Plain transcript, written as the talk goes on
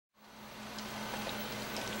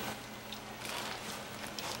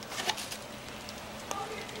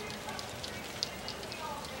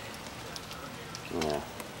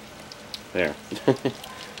There.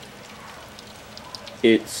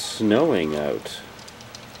 It's snowing out.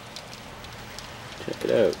 Check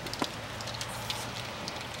it out.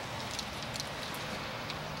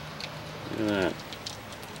 Look at that.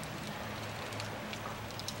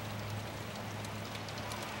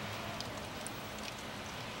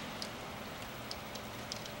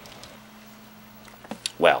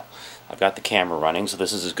 Well, I've got the camera running, so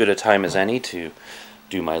this is as good a time as any to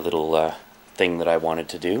do my little thing that I wanted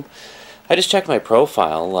to do. I just checked my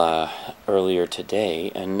profile earlier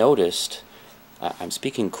today and noticed I'm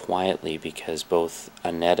speaking quietly because both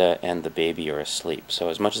Annetta and the baby are asleep. So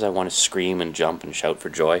as much as I want to scream and jump and shout for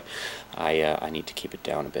joy, I need to keep it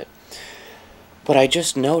down a bit. But I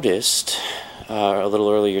just noticed a little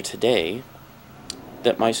earlier today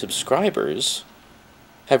that my subscribers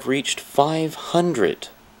have reached 500.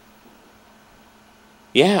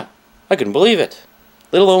 Yeah, I couldn't believe it.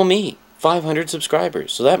 Little old me, 500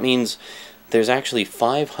 subscribers. So that means there's actually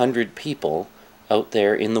 500 people out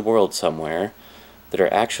there in the world somewhere that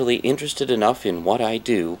are actually interested enough in what I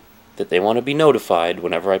do that they want to be notified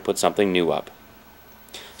whenever I put something new up.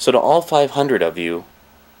 So to all 500 of you,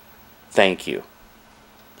 thank you.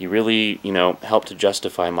 You really, help to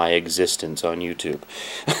justify my existence on YouTube.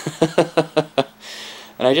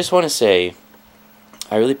 And I just want to say,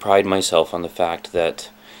 I really pride myself on the fact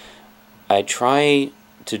that I try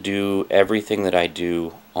to do everything that I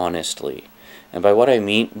do honestly. And by what I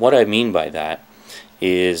mean by that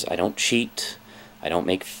is I don't cheat. I don't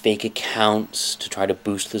make fake accounts to try to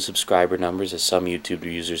boost the subscriber numbers, as some YouTube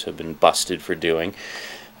users have been busted for doing,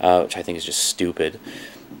 which I think is just stupid.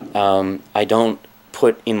 I don't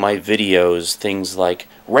put in my videos things like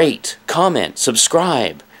rate, comment,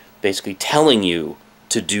 subscribe, basically telling you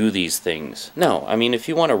to do these things. No, I mean, if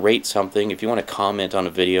you want to rate something, if you want to comment on a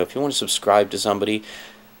video, if you want to subscribe to somebody,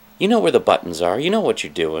 you know where the buttons are, you know what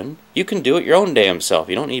you're doing. You can do it your own damn self.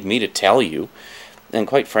 You don't need me to tell you. And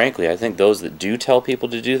quite frankly, I think those that do tell people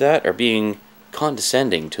to do that are being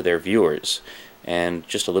condescending to their viewers and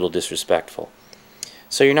just a little disrespectful.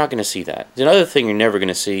 So you're not going to see that. Another thing you're never going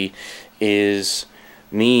to see is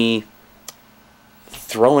me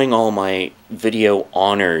throwing all my video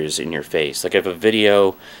honors in your face. Like if a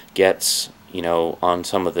video gets, on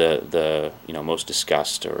some of the most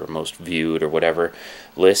discussed or most viewed or whatever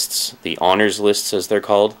lists, the honors lists as they're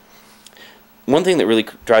called. One thing that really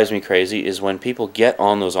drives me crazy is when people get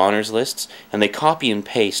on those honors lists and they copy and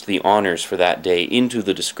paste the honors for that day into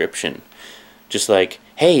the description. Just like,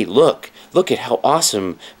 hey, look at how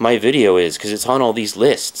awesome my video is because it's on all these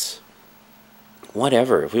lists.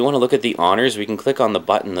 Whatever. If we want to look at the honors, we can click on the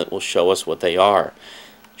button that will show us what they are.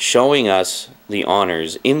 Showing us the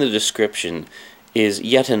honors in the description is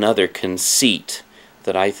yet another conceit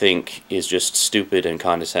that I think is just stupid and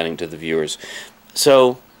condescending to the viewers.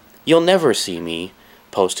 So you'll never see me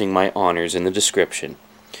posting my honors in the description.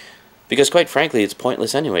 Because quite frankly, it's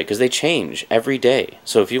pointless anyway, because they change every day.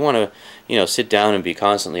 So if you want to, sit down and be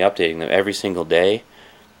constantly updating them every single day,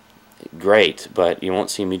 great, but you won't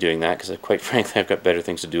see me doing that because quite frankly I've got better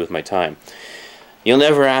things to do with my time. You'll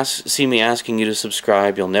never see me asking you to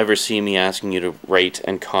subscribe. You'll never see me asking you to rate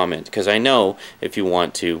and comment because I know if you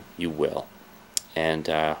want to, you will. And,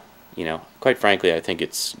 quite frankly, I think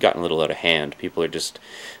it's gotten a little out of hand. People are just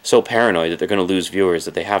so paranoid that they're going to lose viewers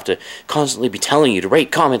that they have to constantly be telling you to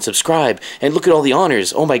rate, comment, subscribe, and look at all the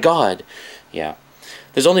honors. Oh my God. Yeah.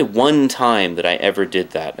 There's only one time that I ever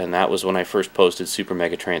did that, and that was when I first posted Super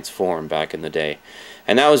Mega Transform back in the day.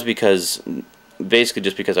 And that was because, basically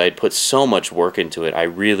just because I had put so much work into it, I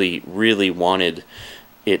really, really wanted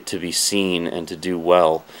it to be seen and to do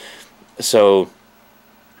well. So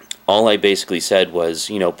all I basically said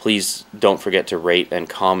was, please don't forget to rate and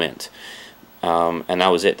comment. And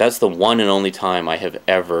that was it. That's the one and only time I have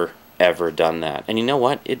ever done that. And you know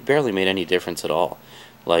what? It barely made any difference at all.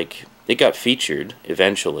 Like, it got featured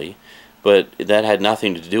eventually, but that had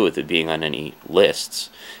nothing to do with it being on any lists.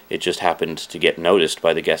 It just happened to get noticed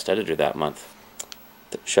by the guest editor that month.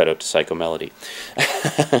 Shout out to Psycho Melody,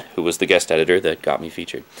 who was the guest editor that got me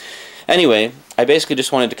featured. Anyway, I basically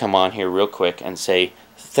just wanted to come on here real quick and say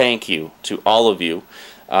thank you to all of you.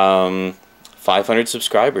 500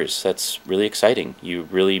 subscribers. That's really exciting. You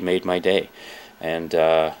really made my day. And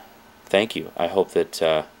thank you. I hope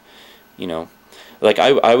that, like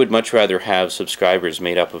I would much rather have subscribers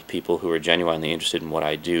made up of people who are genuinely interested in what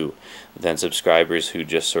I do than subscribers who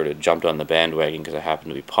just sort of jumped on the bandwagon because I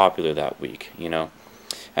happened to be popular that week,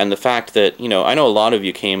 And the fact that, I know a lot of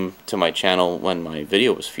you came to my channel when my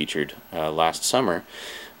video was featured last summer,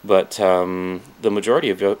 but the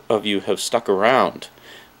majority of you have stuck around,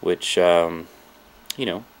 which,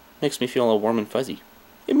 makes me feel a little warm and fuzzy.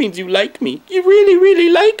 It means you like me. You really, really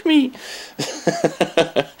like me.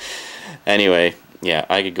 Anyway, yeah,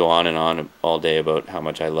 I could go on and on all day about how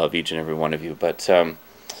much I love each and every one of you, but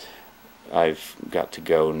I've got to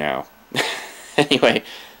go now. Anyway,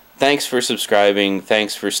 thanks for subscribing.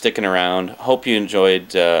 Thanks for sticking around. Hope you've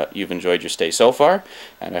enjoyed your stay so far,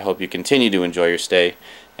 and I hope you continue to enjoy your stay.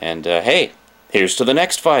 And hey, here's to the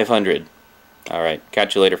next 500. All right,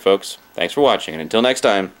 catch you later, folks. Thanks for watching, and until next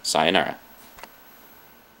time, sayonara.